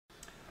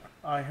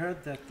I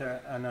heard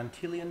that an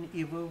Antilleon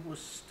Evo was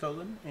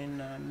stolen in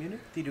Munich.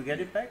 Did you get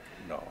it back?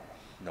 No,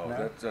 no,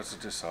 No? that's a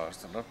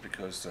disaster. Not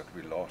because that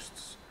we lost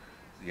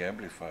the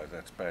amplifier,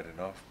 that's bad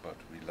enough, but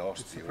we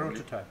lost It's the a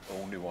prototype.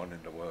 only one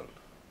in the world.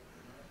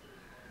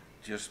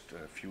 Just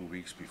a few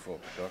weeks before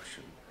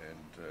production,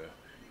 and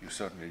you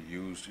suddenly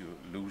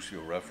lose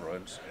your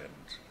reference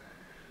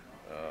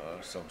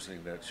and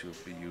something that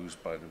should be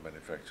used by the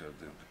manufacturer,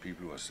 the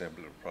people who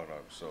assemble the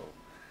product. So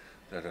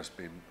that has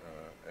been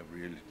a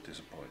real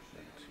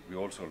disappointment. We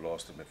also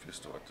lost the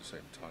Mephisto at the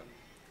same time.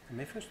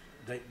 Mephisto?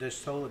 They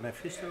stole the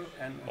Mephisto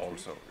and...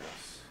 Also,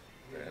 yes.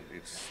 And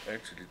it's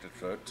actually the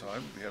third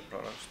time we had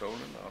products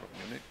stolen out of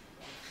Munich.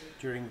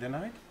 During the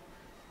night?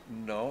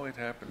 No, it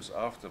happens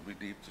after we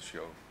leave the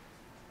show.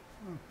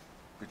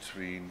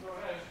 Between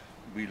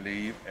we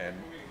leave and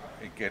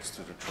it gets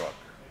to the truck.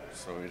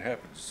 So it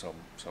happens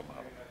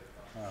somehow.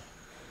 Ah.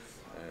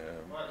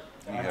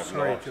 We I'm have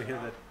sorry lost. to hear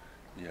that.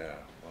 Yeah,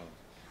 well,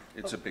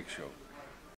 it's a big show.